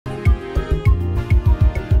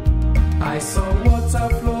saw water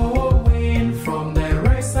flowing from the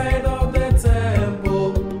right side of the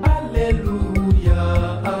temple.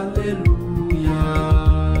 Hallelujah, hallelujah.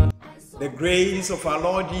 The grace of our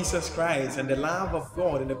Lord Jesus Christ and the love of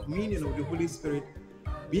God and the communion of the Holy Spirit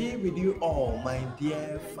be with you all, my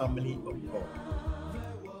dear family of God.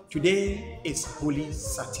 Today is Holy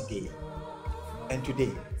Saturday, and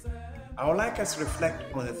today I would like us to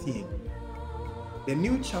reflect on the theme, the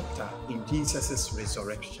new chapter in Jesus'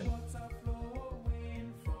 resurrection.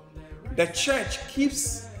 The church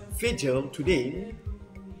keeps vigil today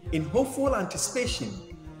in hopeful anticipation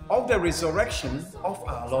of the resurrection of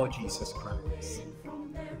our Lord Jesus Christ.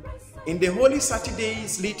 In the Holy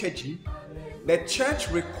Saturday's liturgy, the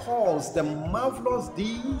church recalls the marvelous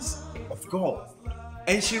deeds of God,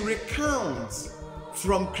 and she recounts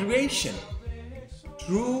from creation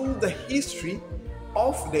through the history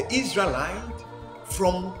of the Israelite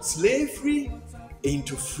from slavery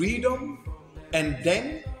into freedom, and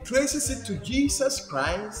then traces it to Jesus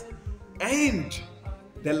Christ and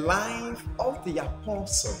the life of the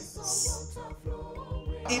apostles.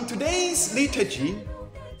 In today's liturgy,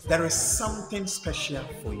 there is something special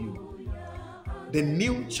for you. The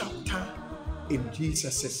new chapter in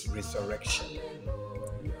Jesus' resurrection.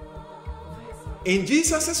 In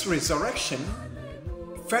Jesus' resurrection,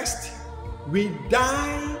 first, we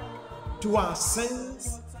die to our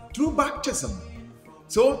sins through baptism.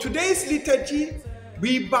 So today's liturgy,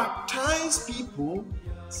 we baptize people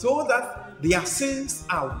so that their sins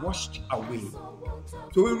are washed away.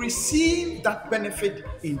 So we receive that benefit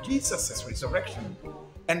in Jesus' resurrection.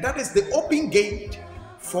 And that is the open gate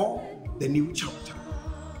for the new chapter.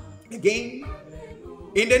 Again,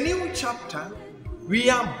 in the new chapter, we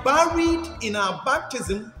are buried in our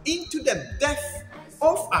baptism into the death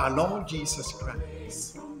of our Lord Jesus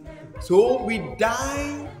Christ. So we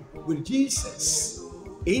die with Jesus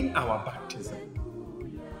in our baptism.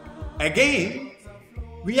 Again,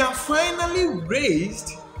 we are finally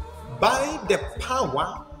raised by the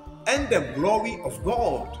power and the glory of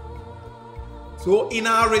God. So in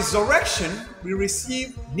our resurrection, we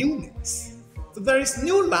receive newness. So there is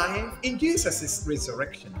new life in Jesus'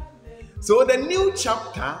 resurrection. So the new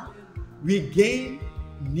chapter, we gain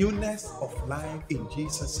newness of life in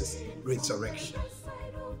Jesus' resurrection.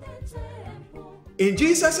 In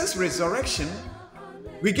Jesus' resurrection,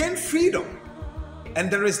 we gain freedom. And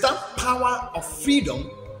there is that power of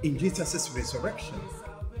freedom in Jesus' resurrection.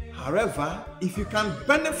 However, if you can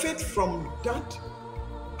benefit from that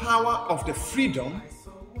power of the freedom,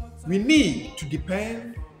 we need to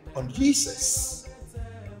depend on Jesus.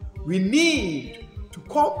 We need to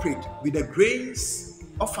cooperate with the grace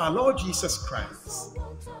of our Lord Jesus Christ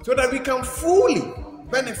so that we can fully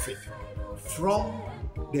benefit from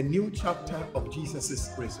the new chapter of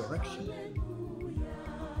Jesus' resurrection.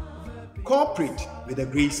 Cooperate with the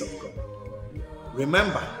grace of God.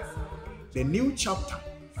 Remember, the new chapter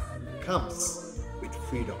comes with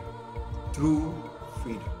freedom, through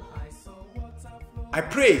freedom. I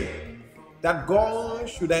pray that God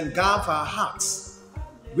should engulf our hearts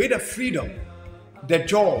with the freedom, the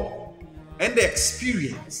joy, and the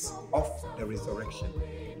experience of the resurrection.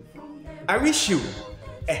 I wish you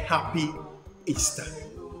a happy Easter,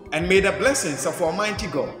 and may the blessings of Almighty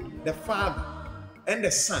God, the Father, and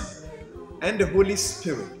the Son, and the Holy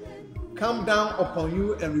Spirit come down upon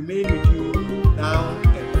you and remain with you now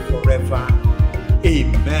and forever.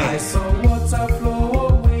 Amen. I saw water flow